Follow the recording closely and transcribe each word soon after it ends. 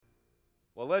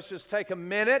Well, let's just take a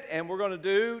minute, and we're going to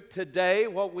do today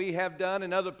what we have done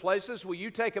in other places. Will you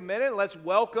take a minute and let's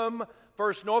welcome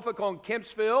First Norfolk on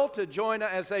Kempsville to join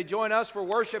as they join us for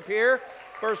worship here.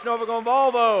 First Norfolk on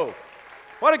Volvo.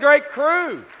 What a great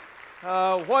crew.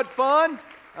 What fun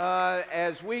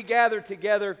as we gather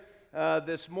together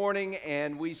this morning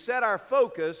and we set our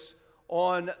focus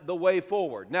on the way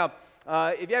forward. Now,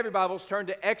 if you have your Bibles, turn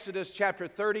to Exodus chapter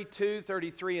 32,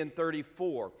 33, and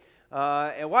 34.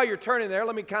 And while you're turning there,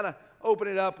 let me kind of open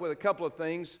it up with a couple of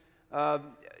things.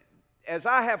 As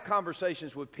I have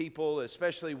conversations with people,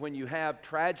 especially when you have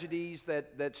tragedies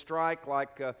that strike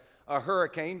like a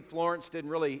hurricane, Florence didn't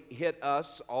really hit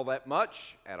us all that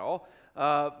much at all,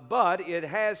 but it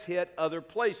has hit other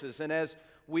places. And as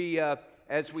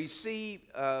we see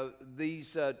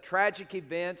these tragic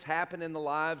events happen in the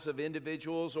lives of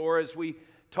individuals, or as we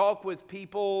talk with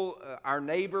people, our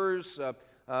neighbors,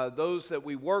 those that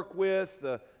we work with,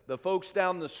 the folks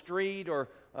down the street or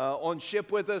on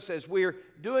ship with us, as we're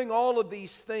doing all of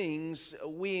these things,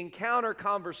 we encounter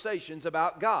conversations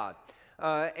about God.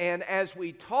 And as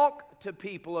we talk to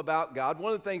people about God,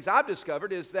 one of the things I've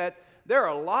discovered is that there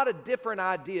are a lot of different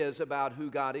ideas about who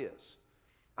God is.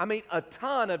 I mean, a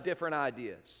ton of different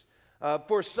ideas.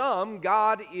 For some,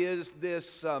 God is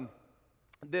this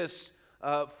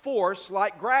force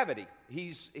like gravity.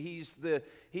 He's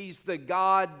the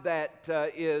God that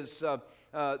is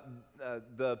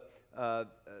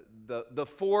the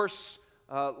force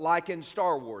like in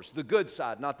Star Wars, the good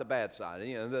side, not the bad side.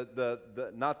 You know,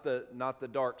 not the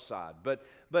dark side.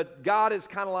 But God is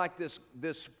kind of like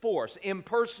this force,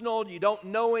 impersonal. You don't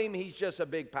know Him. He's just a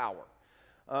big power.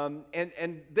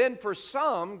 And then for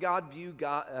some,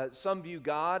 some view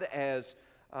God as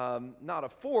not a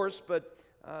force, but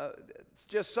it's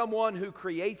just someone who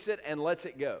creates it and lets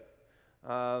it go.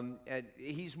 And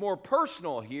he's more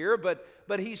personal here, but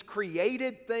he's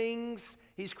created things.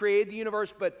 He's created the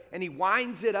universe, and he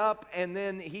winds it up, and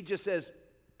then he just says,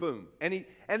 boom. And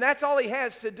that's all he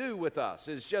has to do with us.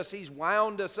 Is just he's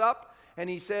wound us up, and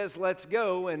he says, let's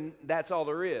go, and that's all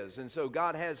there is. And so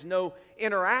God has no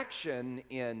interaction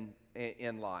in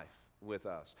life with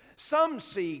us. Some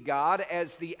see God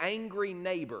as the angry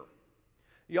neighbor.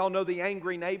 Y'all know the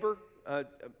angry neighbor?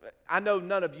 I know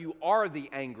none of you are the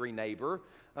angry neighbor,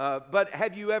 but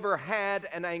have you ever had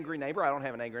an angry neighbor? I don't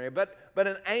have an angry neighbor, but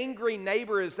an angry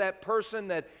neighbor is that person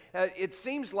that it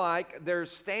seems like they're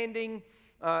standing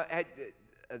at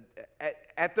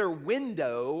their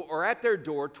window or at their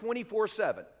door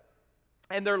 24/7,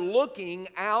 and they're looking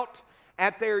out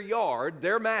at their yard,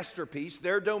 their masterpiece,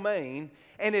 their domain,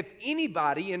 and if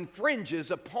anybody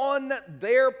infringes upon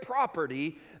their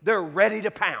property, they're ready to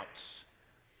pounce.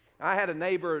 I had a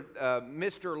neighbor,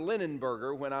 Mr.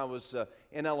 Linenberger, when I was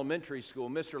in elementary school.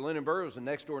 Mr. Linenberger was a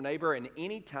next-door neighbor, and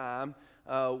anytime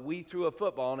we threw a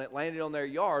football and it landed on their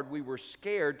yard, we were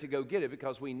scared to go get it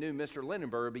because we knew Mr.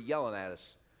 Linenberger would be yelling at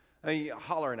us,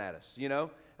 hollering at us, you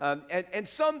know. And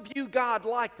some view God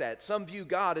like that. Some view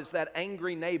God as that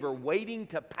angry neighbor waiting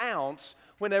to pounce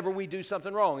whenever we do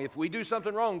something wrong. If we do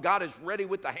something wrong, God is ready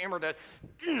with the hammer to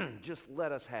just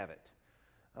let us have it.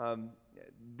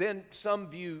 Then some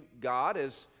view God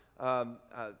as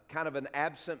kind of an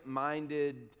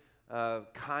absent-minded,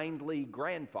 kindly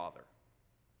grandfather.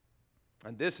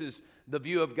 And this is the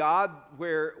view of God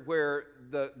where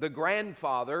the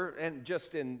grandfather, and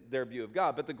just in their view of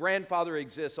God, but the grandfather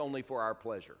exists only for our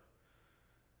pleasure.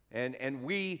 And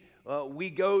we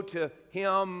go to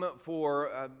him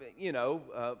for,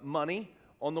 money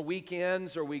on the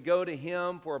weekends, or we go to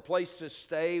him for a place to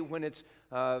stay when it's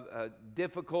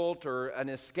difficult or an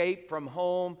escape from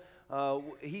home.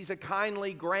 He's a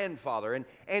kindly grandfather,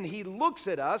 and he looks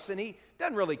at us, and he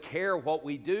doesn't really care what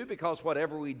we do because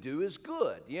whatever we do is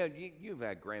good. You know, you've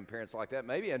had grandparents like that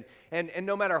maybe, and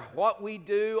no matter what we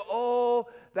do, oh,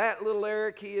 that little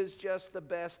Eric, he is just the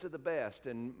best of the best.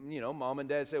 And, you know, mom and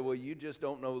dad say, well, you just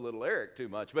don't know little Eric too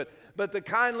much. But the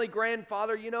kindly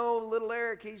grandfather, you know, little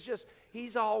Eric,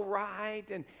 he's all right.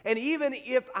 And even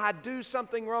if I do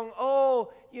something wrong,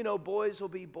 oh, you know, boys will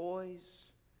be boys,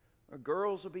 or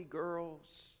girls will be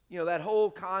girls. You know, that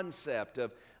whole concept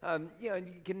of, you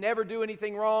can never do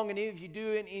anything wrong, and if you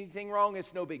do anything wrong,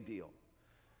 it's no big deal.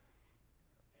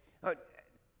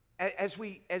 As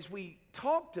we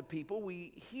talk to people,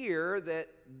 we hear that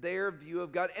their view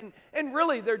of God, and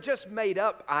really they're just made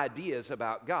up ideas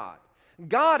about God.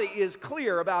 God is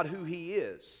clear about who He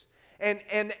is.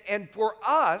 And for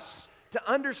us to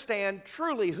understand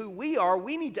truly who we are,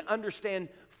 we need to understand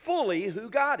fully who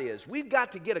God is. We've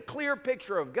got to get a clear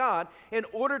picture of God in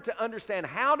order to understand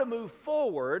how to move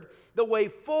forward, the way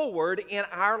forward in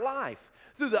our life.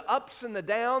 through the ups and the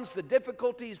downs, the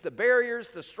difficulties, the barriers,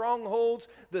 the strongholds,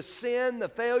 the sin, the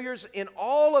failures, in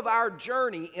all of our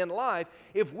journey in life,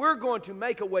 if we're going to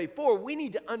make a way forward, we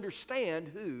need to understand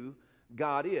who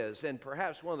God is. And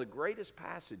perhaps one of the greatest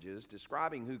passages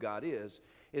describing who God is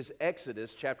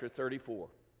Exodus chapter 34.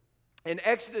 In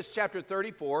Exodus chapter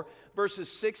 34,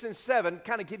 verses 6 and 7,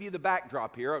 kind of give you the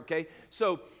backdrop here, okay?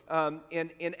 So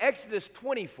in Exodus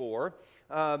 24,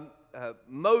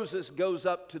 Moses goes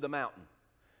up to the mountain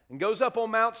and goes up on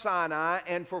Mount Sinai,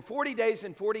 and for 40 days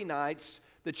and 40 nights,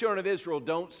 the children of Israel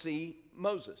don't see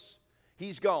Moses.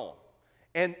 He's gone.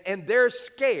 And they're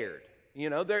scared. You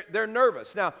know, they're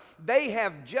nervous. Now, they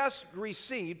have just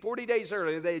received, 40 days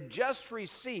earlier, they had just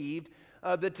received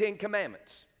the Ten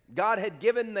Commandments. God had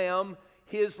given them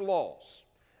His laws.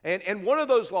 And one of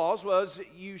those laws was,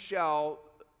 you shall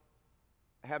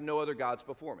have no other gods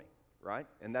before me, right?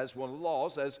 And that's one of the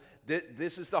laws.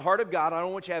 This is the heart of God. I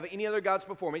don't want you to have any other gods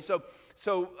before me. So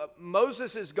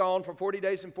Moses is gone for 40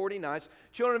 days and 40 nights.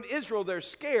 Children of Israel, they're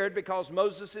scared because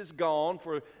Moses is gone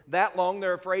for that long.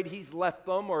 They're afraid he's left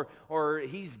them or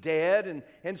he's dead.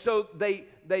 And so they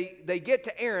get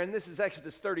to Aaron. This is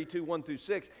Exodus 32, 1 through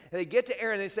 6. And they get to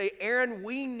Aaron. They say, Aaron,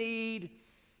 we need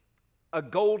a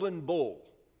golden bull.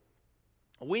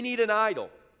 We need an idol.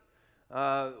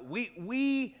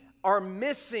 We are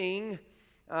missing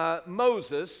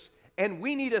Moses, and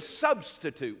we need a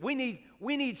substitute. We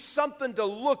need something to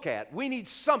look at. We need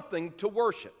something to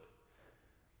worship.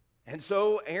 And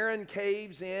so Aaron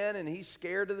caves in, and he's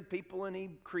scared of the people, and he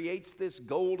creates this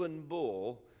golden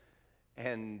bull.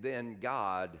 And then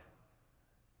God,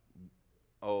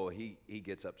 he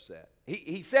gets upset.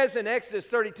 He says in Exodus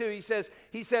 32,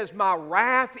 he says, my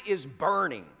wrath is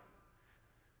burning.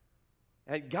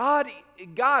 And God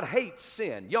hates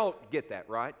sin. Y'all get that,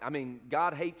 right? I mean,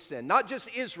 God hates sin. Not just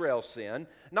Israel's sin,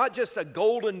 not just a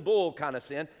golden bull kind of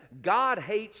sin. God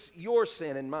hates your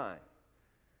sin and mine.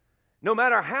 No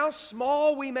matter how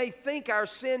small we may think our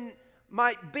sin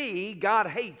might be, God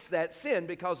hates that sin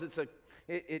because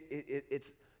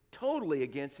it's totally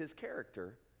against His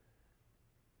character.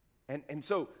 And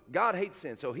so God hates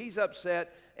sin. So He's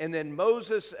upset. And then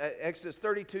Moses, Exodus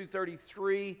 32,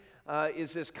 33,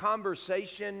 is this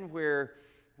conversation where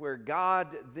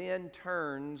God then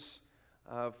turns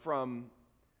from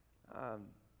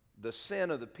the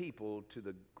sin of the people to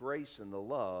the grace and the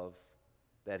love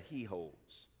that He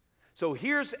holds. So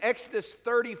here's Exodus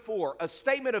 34, a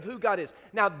statement of who God is.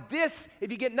 Now this,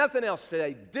 if you get nothing else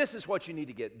today, this is what you need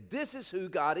to get. This is who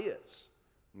God is.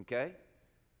 Okay?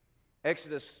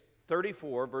 Exodus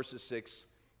 34, verses 6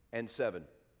 and 7.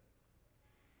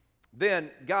 Then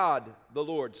God, the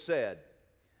Lord, said,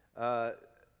 the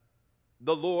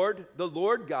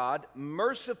Lord God,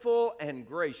 merciful and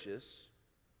gracious,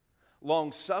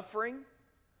 long-suffering,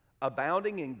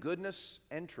 abounding in goodness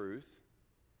and truth,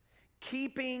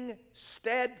 keeping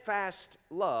steadfast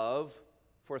love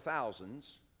for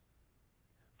thousands,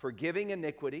 forgiving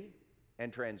iniquity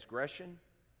and transgression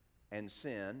and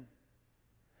sin,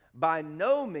 by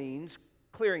no means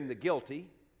clearing the guilty,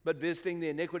 but visiting the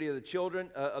iniquity of the children,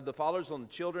 of the fathers on the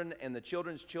children and the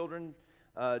children's children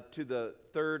to the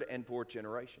third and fourth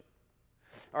generation.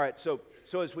 All right, so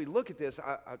as we look at this,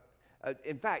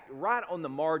 in fact, right on the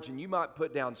margin, you might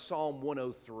put down Psalm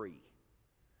 103.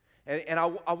 And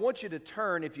I want you to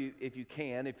turn, if you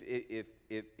can,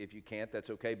 if you can't, that's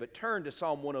okay, but turn to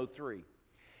Psalm 103.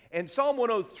 In Psalm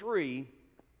 103,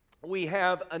 we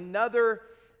have another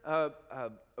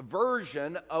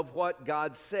version of what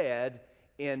God said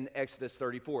in Exodus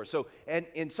 34. So, and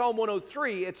in Psalm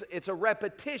 103, it's a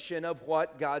repetition of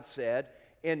what God said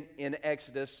in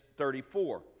Exodus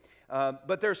 34.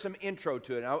 But there's some intro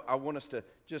to it. I want us to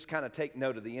just kind of take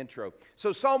note of the intro.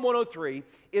 So Psalm 103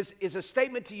 is a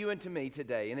statement to you and to me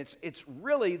today, and it's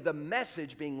really the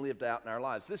message being lived out in our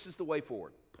lives. This is the way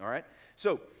forward, all right?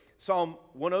 So Psalm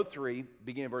 103,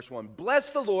 beginning of verse 1.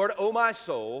 Bless the Lord, O my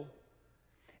soul,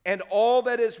 and all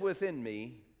that is within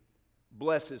me,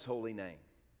 bless His holy name.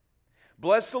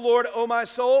 Bless the Lord, O my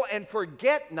soul, and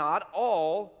forget not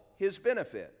all His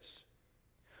benefits,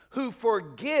 who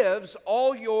forgives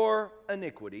all your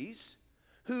iniquities,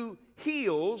 who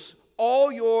heals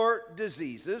all your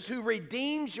diseases, who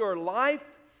redeems your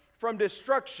life from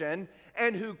destruction,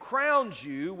 and who crowns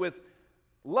you with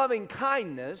loving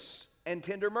kindness and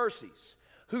tender mercies,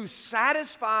 who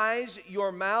satisfies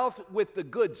your mouth with the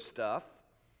good stuff,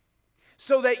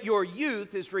 so that your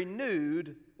youth is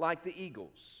renewed like the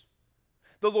eagles.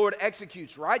 The Lord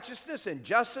executes righteousness and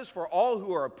justice for all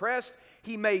who are oppressed.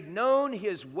 He made known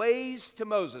His ways to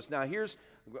Moses. Now here's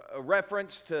a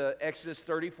reference to Exodus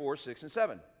 34, 6 and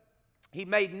 7. He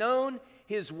made known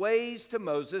his ways to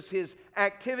Moses, his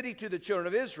activity to the children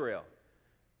of Israel.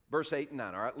 Verse 8 and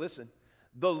 9. All right, listen.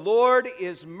 The Lord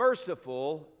is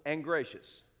merciful and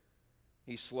gracious.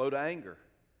 He's slow to anger.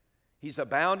 He's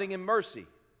abounding in mercy.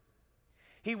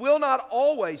 He will not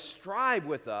always strive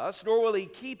with us, nor will he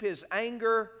keep his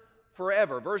anger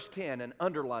forever. Verse 10, and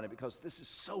underline it because this is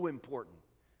so important.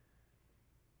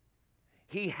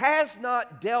 He has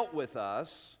not dealt with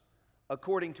us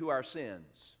according to our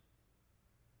sins,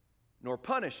 nor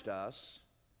punished us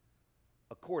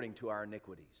according to our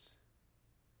iniquities.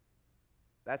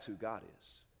 That's who God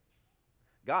is.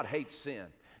 God hates sin.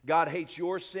 God hates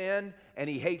your sin, and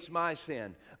he hates my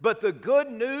sin. But the good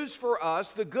news for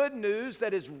us, the good news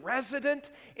that is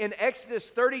resident in Exodus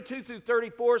 32 through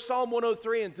 34, Psalm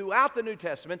 103, and throughout the New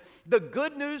Testament, the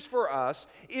good news for us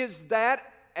is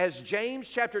that, as James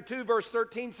chapter 2, verse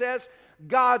 13 says,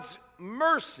 God's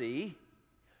mercy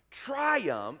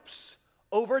triumphs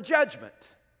over judgment.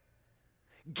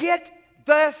 Get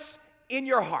this in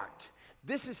your heart.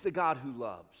 This is the God who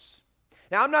loves.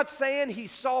 Now, I'm not saying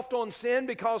he's soft on sin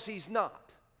because he's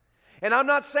not. And I'm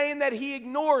not saying that he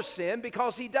ignores sin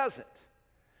because he doesn't.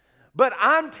 But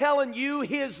I'm telling you,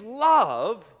 his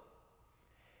love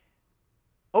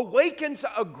awakens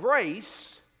a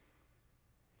grace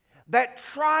that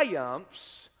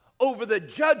triumphs over the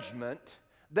judgment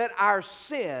that our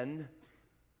sin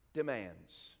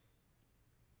demands.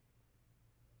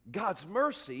 God's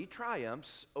mercy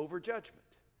triumphs over judgment.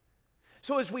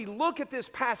 So as we look at this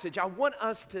passage, I want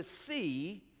us to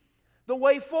see the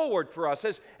way forward for us.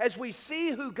 As we see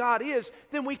who God is,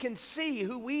 then we can see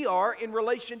who we are in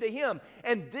relation to him.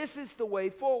 And this is the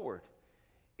way forward.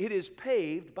 It is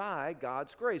paved by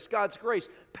God's grace. God's grace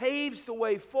paves the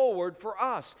way forward for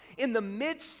us. In the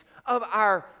midst of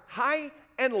our high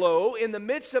and low, in the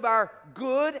midst of our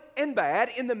good and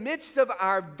bad, in the midst of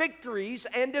our victories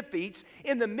and defeats,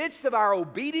 in the midst of our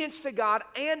obedience to God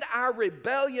and our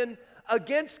rebellion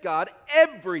against God,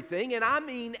 everything, and I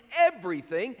mean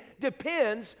everything,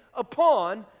 depends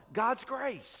upon God's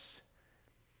grace.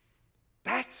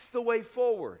 That's the way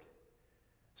forward.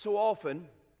 So often,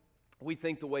 we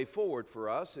think the way forward for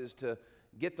us is to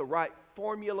get the right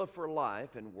formula for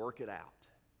life and work it out.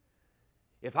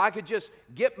 If I could just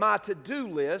get my to-do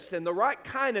list and the right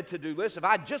kind of to-do list, if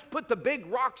I just put the big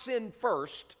rocks in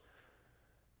first,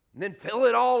 and then fill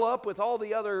it all up with all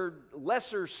the other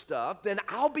lesser stuff, then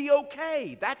I'll be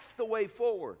okay. That's the way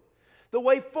forward. The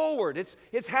way forward,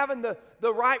 it's having the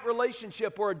right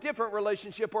relationship or a different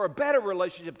relationship or a better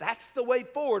relationship. That's the way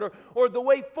forward. Or the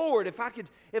way forward, if I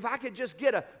could just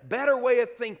get a better way of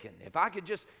thinking. If I could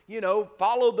just,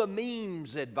 follow the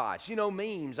memes advice.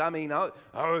 Memes, I mean,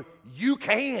 you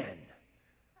can.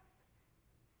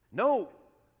 No,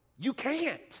 you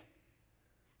can't.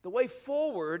 The way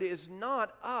forward is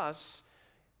not us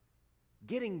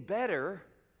getting better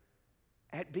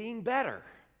at being better.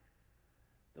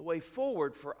 The way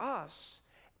forward for us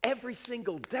every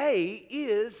single day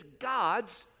is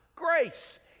God's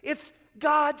grace. It's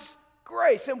God's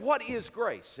grace. And what is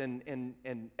grace? In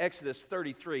Exodus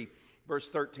 33, verse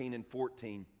 13 and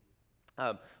 14,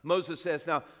 Moses says,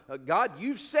 now, God,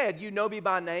 you've said you know me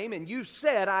by name, and you've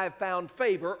said I have found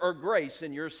favor or grace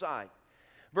in your sight.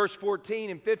 Verse 14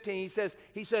 and 15,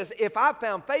 he says, if I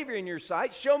found favor in your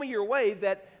sight, show me your way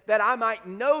that I might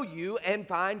know you and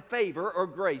find favor or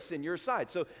grace in your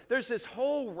sight. So there's this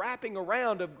whole wrapping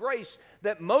around of grace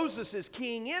that Moses is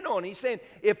keying in on. He's saying,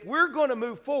 if we're going to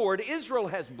move forward, Israel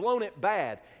has blown it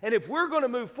bad. And if we're going to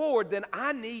move forward, then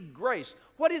I need grace.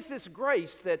 What is this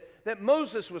grace that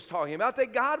Moses was talking about,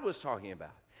 that God was talking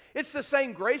about? It's the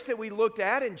same grace that we looked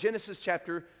at in Genesis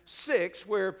chapter 6,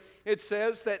 where it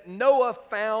says that Noah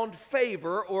found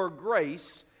favor or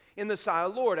grace in the sight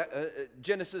of the Lord,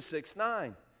 Genesis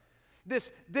 6:9.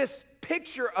 This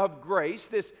picture of grace,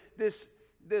 this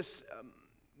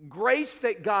grace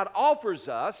that God offers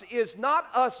us is not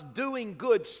us doing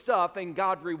good stuff and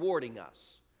God rewarding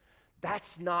us.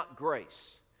 That's not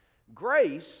grace.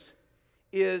 Grace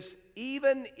is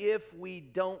even if we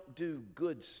don't do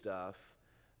good stuff,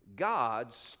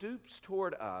 God stoops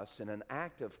toward us in an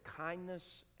act of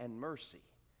kindness and mercy,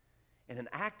 in an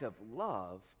act of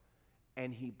love,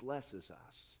 and he blesses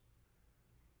us.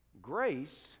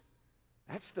 Grace,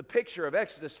 that's the picture of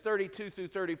Exodus 32 through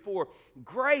 34.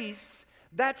 Grace,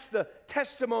 that's the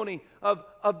testimony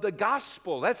of the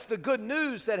gospel. That's the good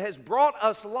news that has brought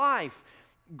us life.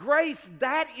 Grace,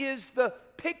 that is the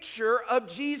picture of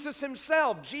Jesus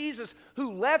himself. Jesus,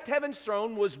 who left heaven's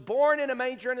throne, was born in a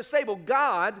manger in a stable.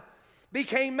 God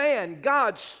became man.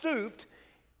 God stooped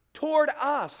toward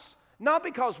us. Not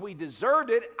because we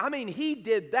deserved it. I mean, he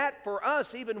did that for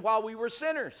us even while we were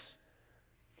sinners.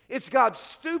 It's God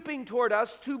stooping toward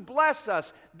us to bless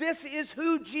us. This is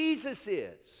who Jesus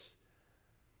is.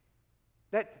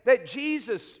 That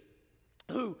Jesus,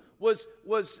 who was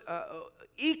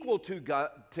equal to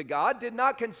God, did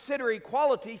not consider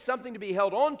equality something to be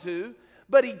held on to,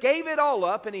 but He gave it all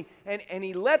up, and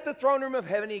he left the throne room of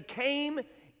heaven. He came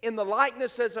in the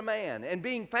likeness as a man, and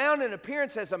being found in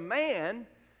appearance as a man,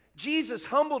 Jesus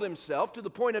humbled Himself to the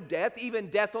point of death, even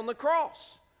death on the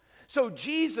cross. So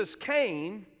Jesus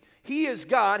came, He is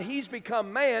God, He's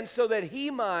become man so that He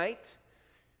might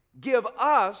give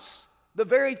us the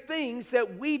very things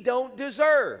that we don't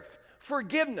deserve.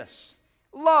 Forgiveness,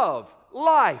 love,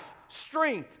 life,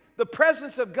 strength, the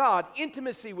presence of God,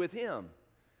 intimacy with Him.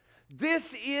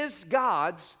 This is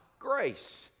God's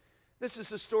grace. This is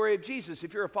the story of Jesus.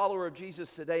 If you're a follower of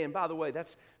Jesus today, and by the way,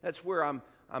 that's where I'm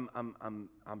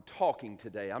talking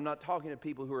today. I'm not talking to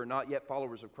people who are not yet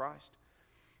followers of Christ.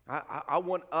 I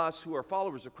want us who are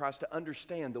followers of Christ to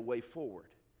understand the way forward.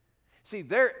 See,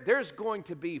 there's going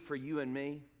to be for you and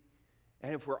me,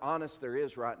 and if we're honest, there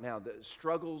is right now, the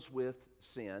struggles with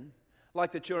sin,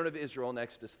 like the children of Israel in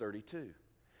Exodus 32.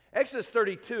 Exodus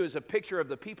 32 is a picture of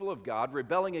the people of God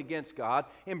rebelling against God,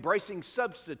 embracing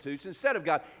substitutes instead of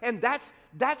God. And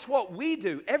that's what we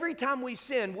do. Every time we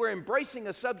sin, we're embracing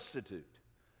a substitute.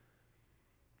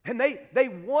 And they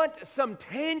want some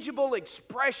tangible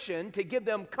expression to give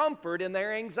them comfort in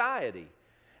their anxiety.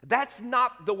 That's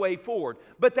not the way forward.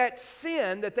 But that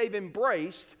sin that they've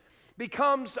embraced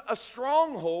becomes a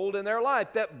stronghold in their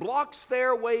life that blocks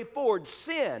their way forward.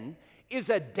 Sin is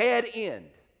a dead end.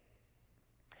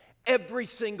 Every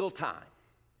single time.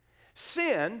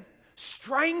 Sin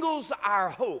strangles our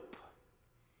hope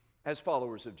as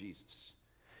followers of Jesus,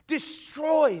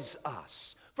 destroys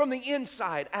us from the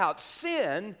inside out.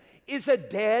 Sin is a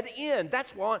dead end.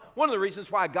 That's one of the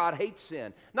reasons why God hates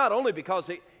sin. Not only because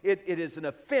it is an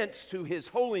offense to His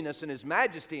holiness and His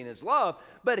majesty and His love,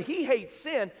 but He hates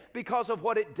sin because of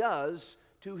what it does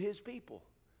to His people.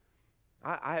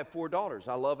 I have 4 daughters.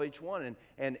 I love each one.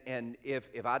 And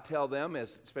if I tell them,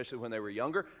 especially when they were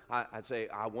younger, I'd say,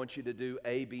 I want you to do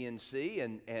A, B, and C,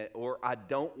 or I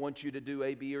don't want you to do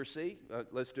A, B, or C.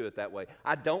 Let's do it that way.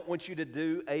 I don't want you to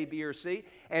do A, B, or C.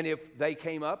 And if they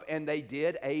came up and they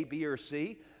did A, B, or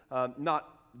C,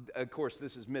 of course,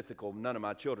 this is mythical. None of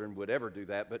my children would ever do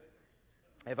that. But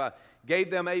if I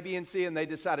gave them A, B, and C and they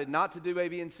decided not to do A,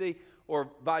 B, and C, or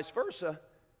vice versa,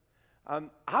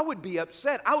 I would be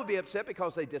upset. I would be upset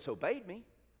because they disobeyed me.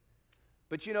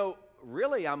 But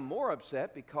really I'm more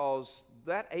upset because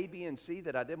that A, B, and C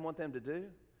that I didn't want them to do,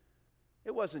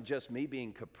 it wasn't just me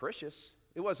being capricious.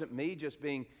 It wasn't me just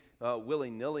being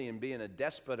willy-nilly and being a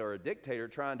despot or a dictator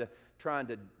trying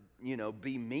to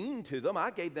be mean to them.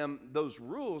 I gave them those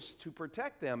rules to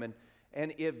protect them.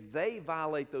 And if they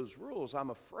violate those rules,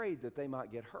 I'm afraid that they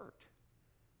might get hurt.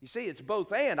 You see, it's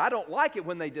both and. I don't like it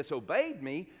when they disobeyed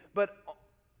me, but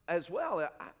as well,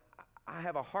 I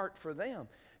have a heart for them.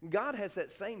 God has that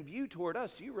same view toward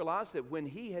us. Do you realize that when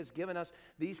He has given us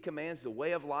these commands, the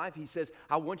way of life, He says,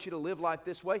 I want you to live life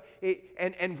this way.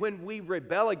 And when we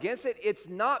rebel against it, it's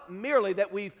not merely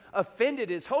that we've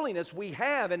offended His holiness. We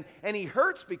have, and He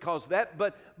hurts because of that,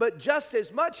 but just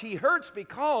as much He hurts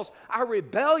because our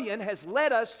rebellion has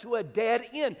led us to a dead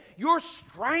end. You're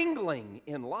strangling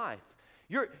in life.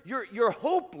 You're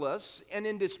hopeless and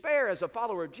in despair as a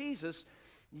follower of Jesus.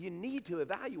 You need to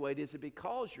evaluate, is it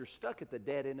because you're stuck at the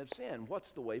dead end of sin?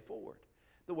 What's the way forward?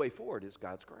 The way forward is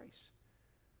God's grace.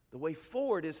 The way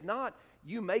forward is not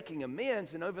you making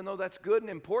amends, and even though that's good and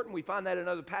important, we find that in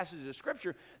other passages of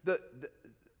Scripture,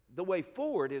 the way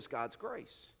forward is God's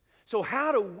grace. So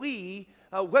how do we,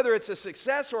 whether it's a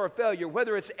success or a failure,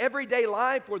 whether it's everyday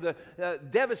life or the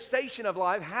devastation of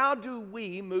life, how do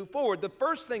we move forward? The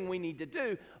first thing we need to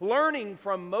do, learning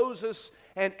from Moses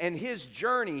and his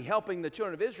journey, helping the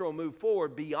children of Israel move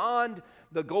forward beyond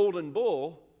the golden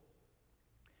bull,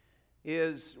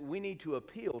 is we need to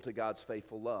appeal to God's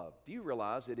faithful love. Do you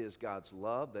realize it is God's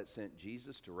love that sent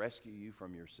Jesus to rescue you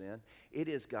from your sin? It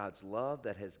is God's love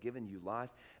that has given you life.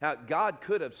 Now, God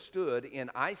could have stood in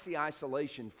icy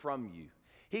isolation from you.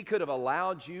 He could have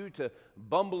allowed you to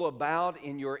bumble about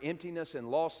in your emptiness and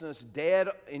lostness, dead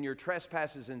in your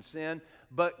trespasses and sin.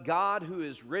 But God, who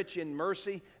is rich in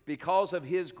mercy, because of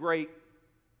His great,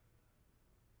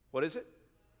 what is it?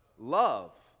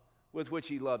 Love with which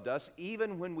He loved us,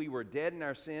 even when we were dead in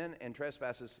our sin and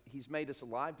trespasses, He's made us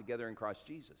alive together in Christ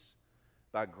Jesus.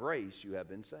 By grace you have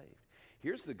been saved.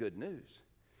 Here's the good news.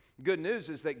 Good news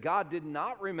is that God did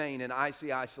not remain in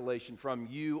icy isolation from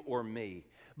you or me,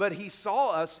 but He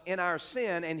saw us in our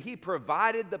sin, and He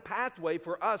provided the pathway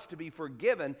for us to be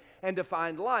forgiven and to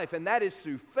find life, and that is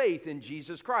through faith in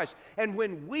Jesus Christ. And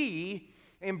when we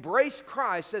embraced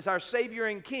Christ as our Savior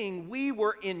and King, we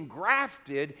were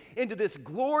engrafted into this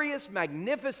glorious,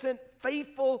 magnificent,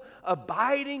 faithful,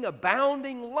 abiding,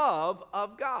 abounding love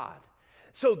of God.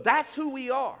 So that's who we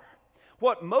are.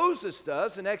 What Moses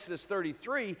does in Exodus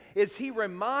 33 is he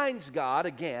reminds God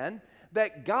again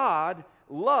that God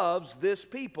loves this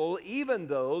people even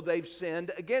though they've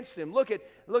sinned against Him. Look at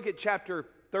chapter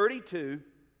 32.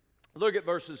 Look at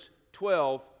verses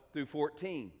 12 through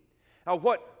 14. Now,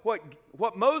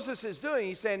 what Moses is doing,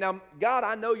 he's saying, now, God,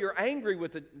 I know you're angry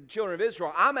with the children of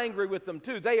Israel. I'm angry with them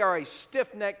too. They are a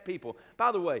stiff-necked people.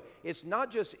 By the way, it's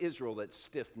not just Israel that's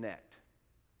stiff-necked.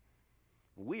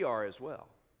 We are as well.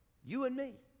 You and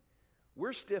me.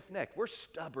 We're stiff-necked. We're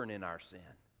stubborn in our sin.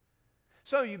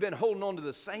 Some of you have been holding on to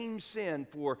the same sin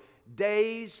for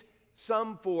days,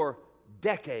 some for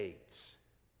decades.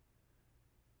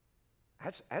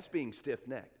 That's being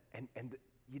stiff-necked. And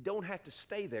you don't have to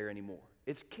stay there anymore.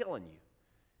 It's killing you.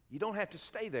 You don't have to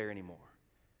stay there anymore.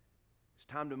 It's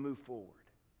time to move forward.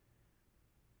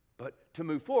 But to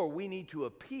move forward, we need to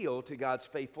appeal to God's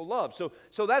faithful love.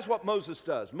 So that's what Moses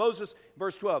does. Moses,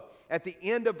 verse 12, at the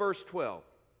end of verse 12,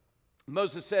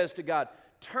 Moses says to God,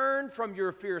 turn from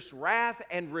your fierce wrath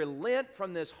and relent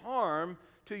from this harm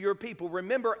to your people.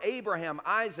 Remember Abraham,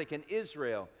 Isaac, and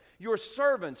Israel, your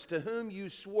servants to whom you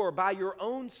swore by your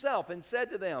own self and said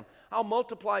to them, I'll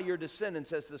multiply your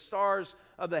descendants as the stars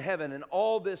of the heaven, and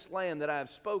all this land that I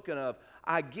have spoken of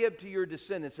I give to your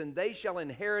descendants, and they shall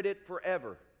inherit it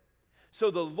forever. So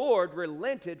the Lord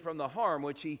relented from the harm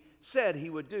which He said He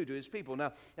would do to His people.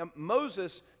 Now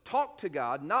Moses talked to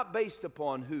God not based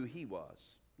upon who he was,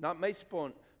 not based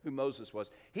upon who Moses was.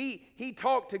 He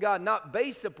talked to God not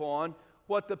based upon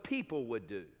what the people would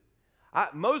do.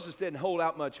 Moses didn't hold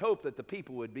out much hope that the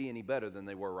people would be any better than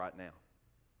they were right now.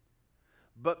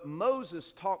 But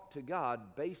Moses talked to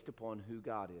God based upon who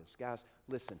God is. Guys,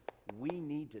 listen, we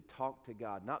need to talk to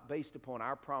God not based upon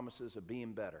our promises of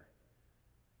being better.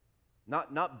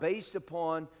 Not based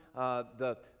upon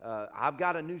I've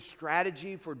got a new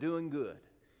strategy for doing good.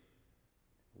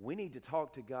 We need to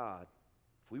talk to God.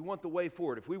 If we want the way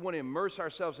forward, if we want to immerse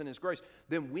ourselves in His grace,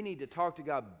 then we need to talk to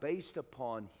God based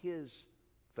upon His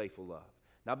faithful love.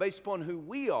 Not based upon who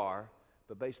we are,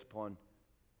 but based upon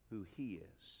who He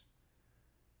is.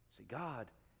 See, God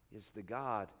is the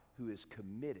God who is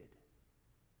committed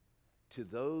to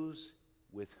those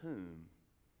with whom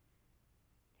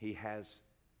He has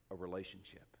a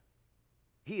relationship.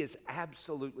 He is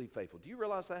absolutely faithful. Do you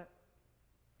realize that?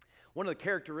 One of the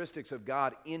characteristics of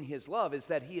God in His love is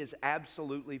that He is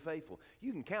absolutely faithful.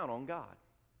 You can count on God.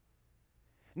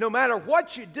 No matter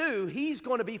what you do, He's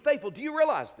going to be faithful. Do you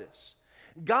realize this?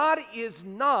 God is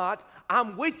not,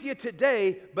 I'm with you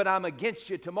today, but I'm against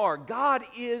you tomorrow. God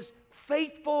is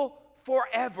faithful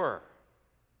forever.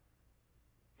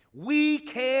 We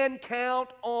can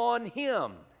count on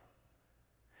Him.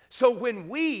 So when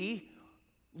we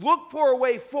look for a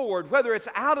way forward, whether it's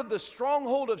out of the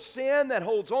stronghold of sin that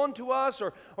holds on to us,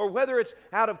 or whether it's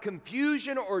out of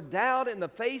confusion or doubt in the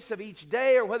face of each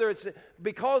day, or whether it's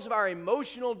because of our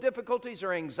emotional difficulties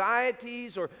or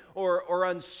anxieties or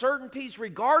uncertainties,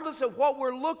 regardless of what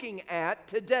we're looking at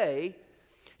today,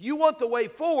 you want the way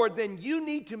forward, then you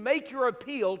need to make your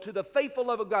appeal to the faithful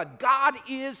love of God. God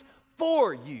is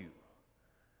for you.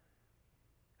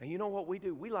 And you know what we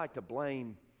do? We like to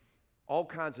blame all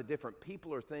kinds of different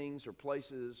people or things or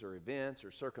places or events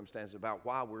or circumstances about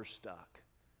why we're stuck.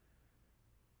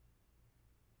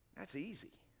 That's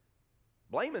easy.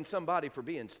 Blaming somebody for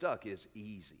being stuck is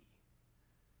easy.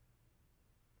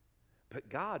 But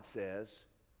God says,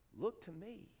 look to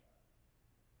me.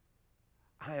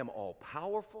 I am all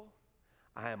powerful.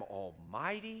 I am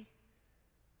almighty.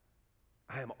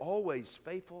 I am always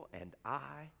faithful, and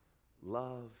I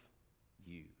love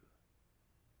you.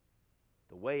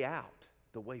 The way out,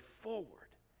 the way forward,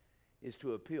 is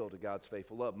to appeal to God's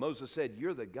faithful love. Moses said,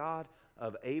 you're the God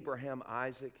of Abraham,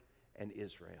 Isaac, and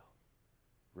Israel.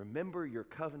 Remember your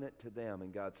covenant to them.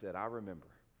 And God said, I remember.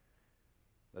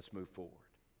 Let's move forward.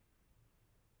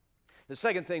 The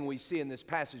second thing we see in this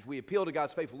passage, we appeal to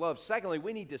God's faithful love. Secondly,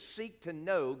 we need to seek to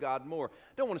know God more.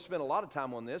 I don't want to spend a lot of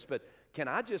time on this, but can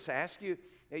I just ask you,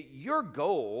 your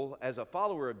goal as a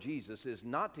follower of Jesus is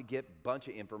not to get a bunch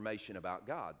of information about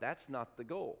God. That's not the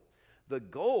goal. The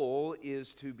goal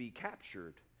is to be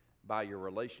captured by your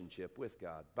relationship with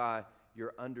God, by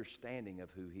your understanding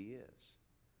of who He is.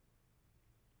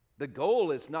 The goal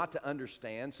is not to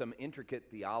understand some intricate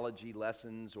theology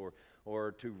lessons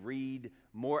or to read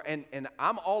more. And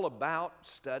I'm all about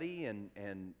study and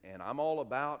I'm all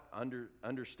about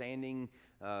understanding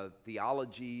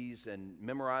theologies and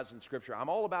memorizing Scripture. I'm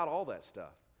all about all that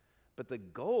stuff. But the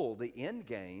goal, the end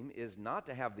game, is not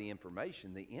to have the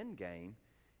information. The end game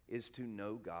is to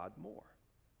know God more.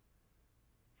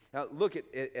 Now look at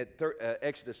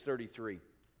Exodus 33.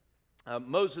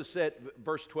 Moses said,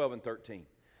 verse 12 and 13.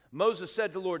 Moses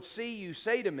said to the Lord, "See, you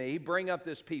say to me, bring up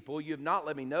this people. You have not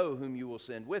let me know whom you will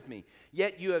send with me.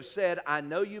 Yet you have said, I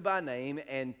know you by name,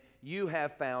 and you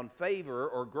have found favor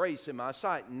or grace in my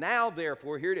sight. Now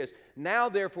therefore," here it is, "now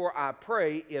therefore I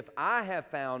pray, if I have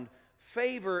found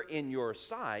favor in your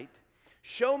sight,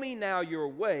 show me now your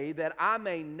way, that I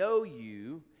may know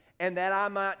you, and that I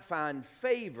might find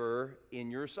favor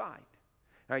in your sight."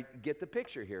 All right, get the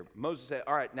picture here. Moses said,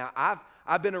 all right, now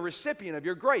I've been a recipient of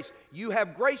your grace. You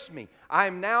have graced me. I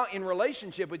am now in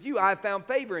relationship with you. I have found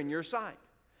favor in your sight.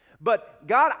 But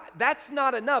God, that's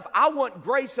not enough. I want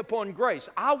grace upon grace.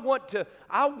 I want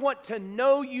to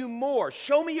know you more.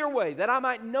 Show me your way, that I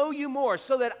might know you more,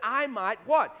 so that I might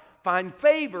what? Find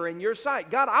favor in your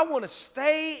sight. God, I want to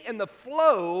stay in the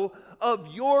flow of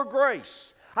your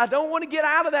grace. I don't want to get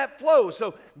out of that flow.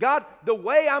 So, God, the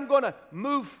way I'm going to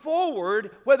move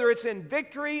forward, whether it's in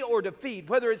victory or defeat,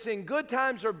 whether it's in good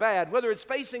times or bad, whether it's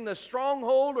facing the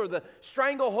stronghold or the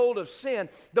stranglehold of sin,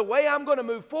 the way I'm going to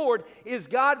move forward is,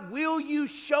 God, will you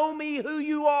show me who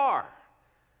you are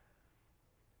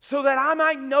so that I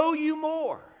might know you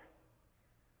more,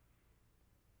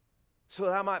 so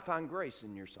that I might find grace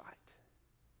in your sight.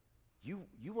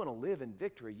 You want to live in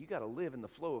victory, you got to live in the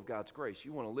flow of God's grace.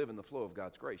 You want to live in the flow of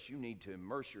God's grace, you need to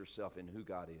immerse yourself in who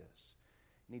God is.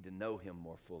 You need to know Him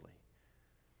more fully.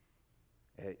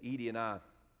 Edie and I have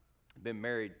been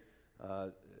married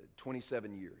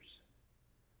 27 years.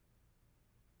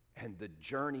 And the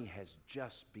journey has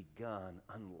just begun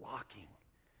unlocking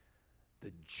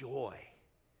the joy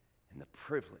and the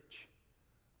privilege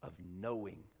of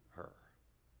knowing her.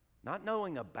 Not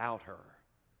knowing about her.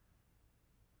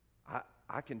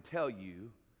 I can tell you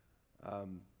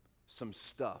some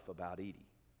stuff about Edie,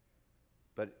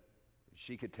 but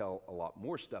she could tell a lot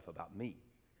more stuff about me.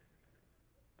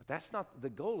 But that's not, the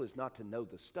goal is not to know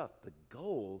the stuff. The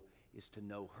goal is to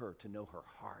know her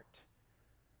heart.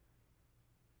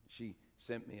 She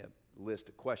sent me a list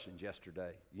of questions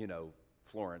yesterday. You know,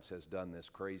 Florence has done this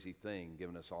crazy thing,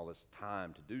 giving us all this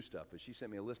time to do stuff, but she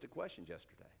sent me a list of questions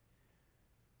yesterday.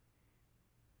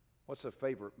 What's a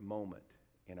favorite moment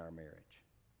in our marriage?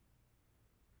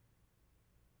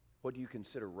 What do you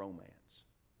consider romance?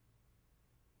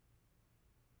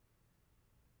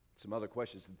 Some other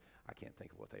questions, I can't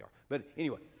think of what they are. But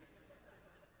anyway,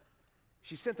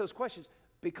 she sent those questions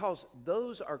because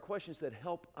those are questions that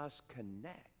help us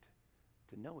connect,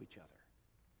 to know each other.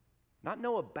 Not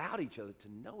know about each other,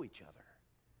 to know each other.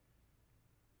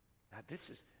 Now, this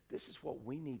is what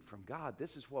we need from God.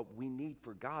 This is what we need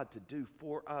for God to do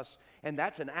for us. And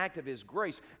that's an act of His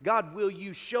grace. God, will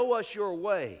you show us your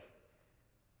way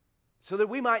so that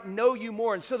we might know you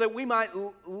more and so that we might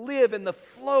live in the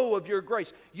flow of your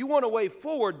grace? You want a way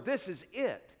forward, this is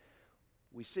it.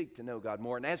 We seek to know God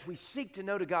more. And as we seek to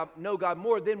know God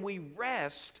more, then we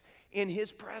rest in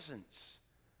His presence.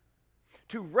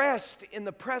 To rest in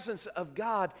the presence of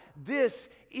God, this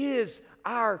is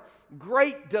our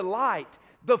great delight.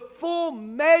 The full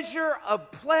measure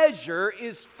of pleasure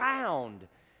is found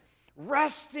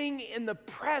resting in the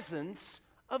presence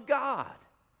of God.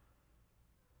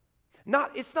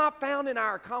 It's not found in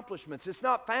our accomplishments. It's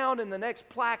not found in the next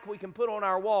plaque we can put on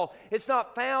our wall. It's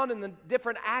not found in the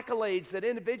different accolades that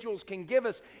individuals can give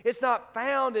us. It's not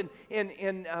found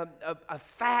in a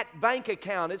fat bank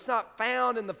account. It's not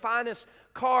found in the finest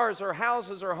cars or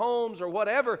houses or homes or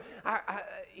whatever.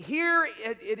 Here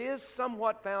it is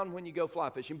somewhat found when you go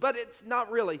fly fishing, but it's not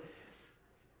really.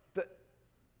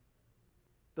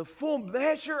 The full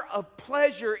measure of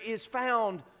pleasure is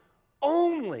found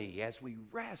only as we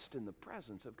rest in the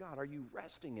presence of God. Are you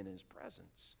resting in His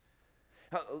presence?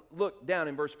 Look down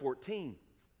in verse 14.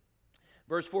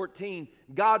 Verse 14,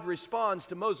 God responds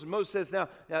to Moses. Moses says now,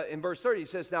 in verse 30, he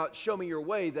says, now show me your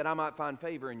way that I might find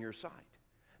favor in your sight.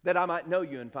 That I might know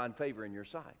you and find favor in your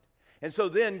sight. And so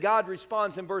then God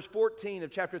responds in verse 14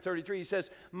 of chapter 33. He says,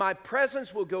 my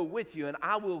presence will go with you and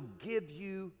I will give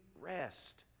you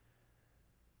rest.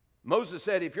 Moses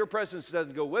said, if your presence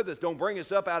doesn't go with us, don't bring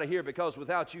us up out of here, because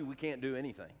without you we can't do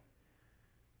anything.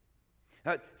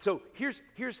 So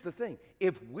here's the thing.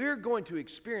 If we're going to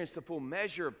experience the full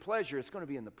measure of pleasure, it's going to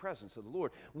be in the presence of the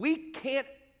Lord. We can't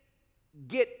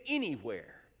get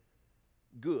anywhere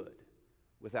good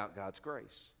without God's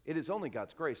grace. It is only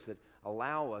God's grace that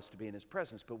allow us to be in His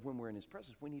presence, but when we're in His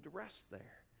presence, we need to rest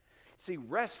there. See,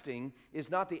 resting is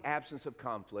not the absence of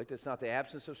conflict, it's not the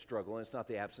absence of struggle, and it's not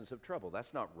the absence of trouble.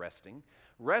 That's not resting.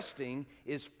 Resting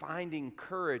is finding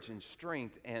courage and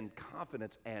strength and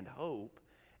confidence and hope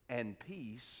and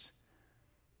peace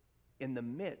in the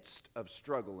midst of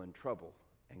struggle and trouble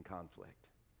and conflict.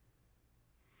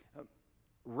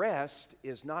 Rest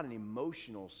is not an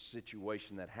emotional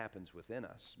situation that happens within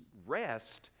us.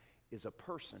 Rest is a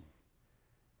person,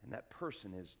 and that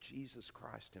person is Jesus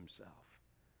Christ Himself.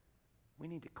 We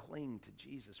need to cling to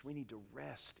Jesus. We need to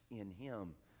rest in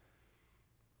Him.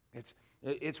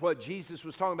 It's what Jesus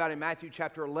was talking about in Matthew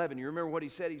chapter 11. You remember what He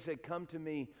said? He said, "Come to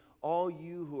me, all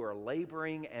you who are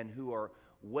laboring and who are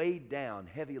weighed down,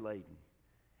 heavy laden,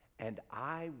 and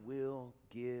I will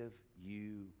give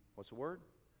you," what's the word?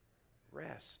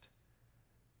 Rest.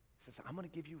 He says, I'm going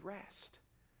to give you rest.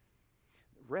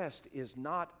 Rest is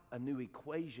not a new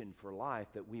equation for life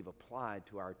that we've applied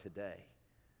to our today.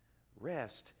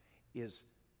 Rest is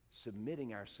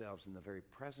submitting ourselves in the very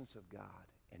presence of God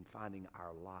and finding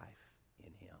our life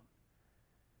in Him.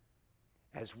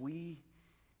 As we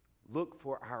look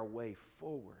for our way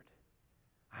forward,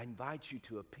 I invite you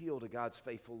to appeal to God's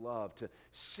faithful love, to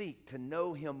seek to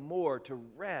know Him more, to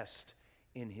rest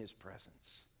in His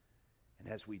presence.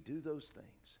 And as we do those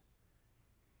things,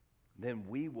 then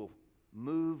we will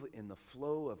move in the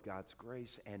flow of God's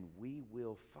grace and we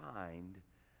will find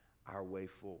our way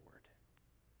forward.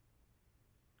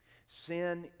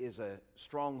 Sin is a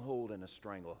stronghold and a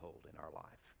stranglehold in our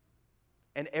life.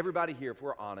 And everybody here, if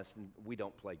we're honest, and we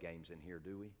don't play games in here,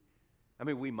 do we? I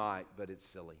mean, we might, but it's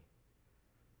silly.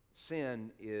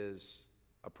 Sin is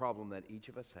a problem that each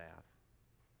of us have,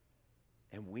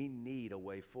 and we need a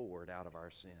way forward out of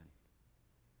our sin.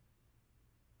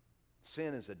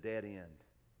 Sin is a dead end.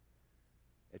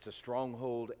 It's a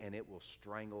stronghold, and it will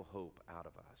strangle hope out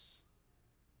of us.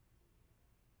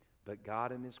 But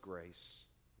God in His grace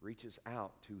reaches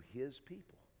out to His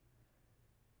people,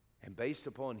 and based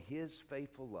upon His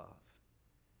faithful love,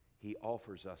 He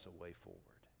offers us a way forward.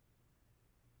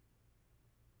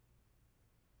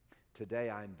 Today,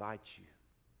 I invite you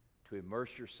to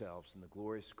immerse yourselves in the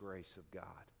glorious grace of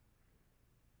God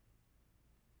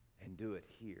and do it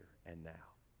here and now.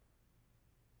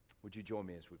 Would you join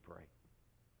me as we pray?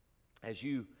 As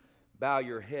you bow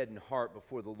your head and heart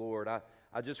before the Lord,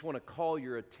 I just want to call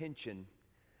your attention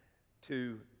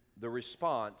to the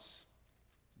response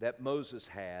that Moses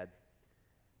had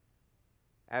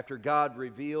after God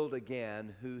revealed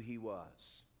again who He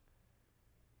was.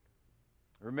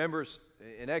 Remember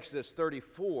in Exodus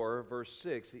 34, verse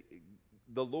 6,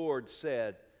 the Lord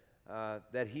said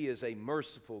that He is a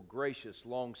merciful, gracious,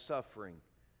 long-suffering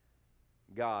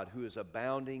God who is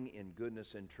abounding in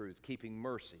goodness and truth, keeping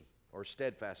mercy or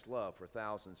steadfast love for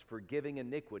thousands, forgiving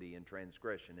iniquity and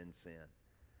transgression and sin.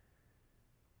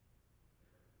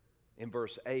 In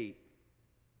verse 8,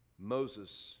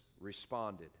 Moses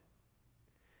responded.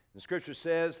 The Scripture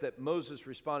says that Moses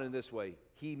responded in this way: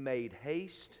 he made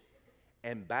haste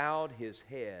and bowed his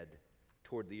head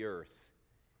toward the earth,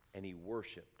 and he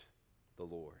worshiped the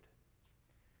Lord.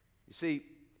 You see,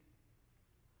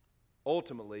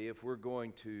 ultimately, if we're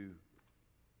going to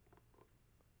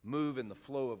move in the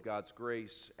flow of God's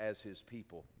grace as His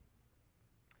people,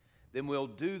 then we'll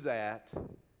do that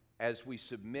as we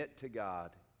submit to God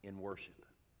in worship,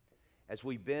 as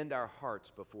we bend our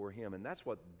hearts before Him. And that's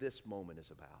what this moment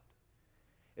is about.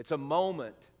 It's a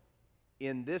moment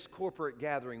in this corporate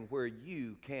gathering where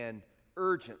you can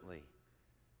urgently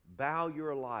bow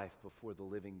your life before the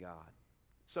living God.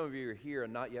 Some of you are here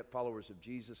and not yet followers of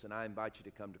Jesus, and I invite you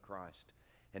to come to Christ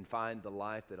and find the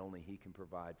life that only He can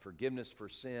provide. Forgiveness for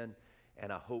sin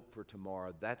and a hope for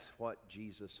tomorrow. That's what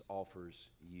Jesus offers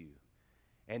you.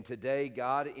 And today,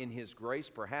 God, in His grace,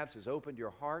 perhaps has opened your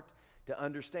heart to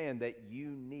understand that you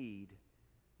need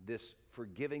this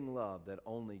forgiving love that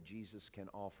only Jesus can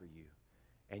offer you.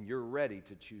 And you're ready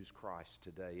to choose Christ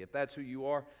today. If that's who you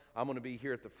are, I'm going to be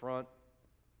here at the front.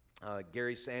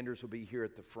 Gary Sanders will be here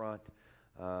at the front.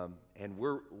 And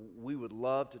we would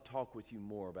love to talk with you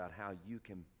more about how you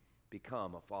can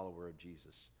become a follower of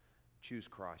Jesus. Choose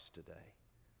Christ today.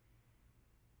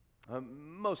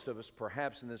 Most of us,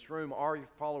 perhaps in this room, are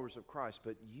followers of Christ,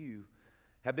 but you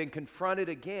have been confronted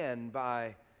again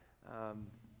by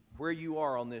where you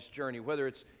are on this journey, whether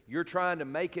it's you're trying to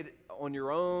make it on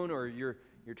your own, or you're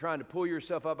trying to pull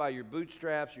yourself up by your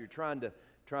bootstraps, or you're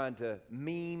trying to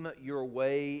meme your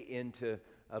way into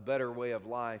a better way of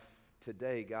life.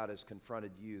 Today, God has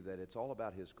confronted you that it's all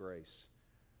about His grace.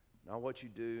 Not what you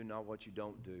do, not what you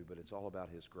don't do, but it's all about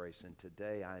His grace. And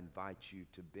today I invite you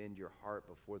to bend your heart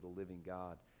before the living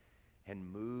God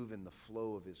and move in the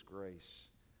flow of His grace.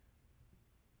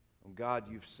 Oh God,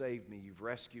 you've saved me. You've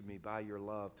rescued me by your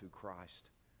love through Christ.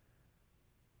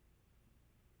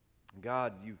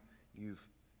 God,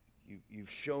 you've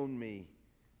shown me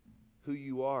who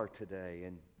you are today,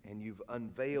 and you've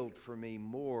unveiled for me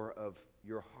more of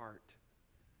your heart.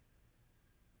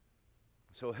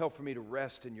 So help for me to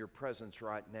rest in your presence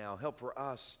right now. Help for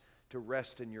us to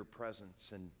rest in your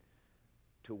presence and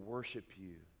to worship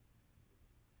you,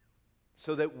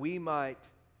 so that we might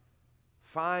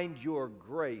find your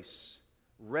grace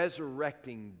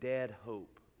resurrecting dead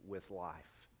hope with life,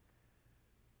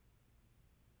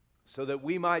 so that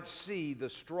we might see the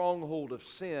stronghold of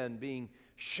sin being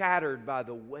shattered by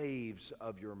the waves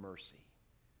of your mercy,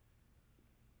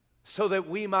 so that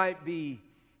we might be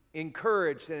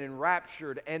encouraged and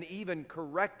enraptured and even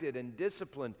corrected and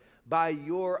disciplined by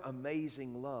your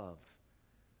amazing love,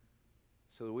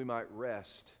 so that we might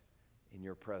rest in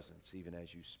your presence even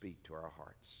as you speak to our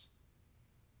hearts.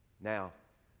 Now,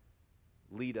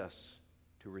 lead us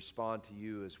to respond to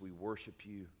you as we worship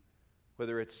you,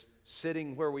 whether it's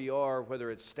sitting where we are,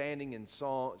 whether it's standing and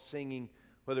singing,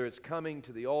 whether it's coming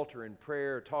to the altar in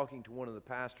prayer, talking to one of the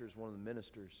pastors, one of the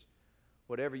ministers.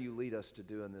 Whatever you lead us to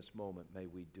do in this moment, may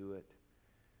we do it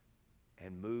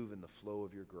and move in the flow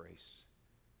of your grace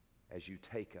as you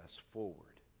take us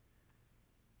forward.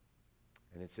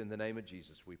 And it's in the name of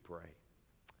Jesus we pray.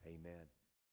 Amen.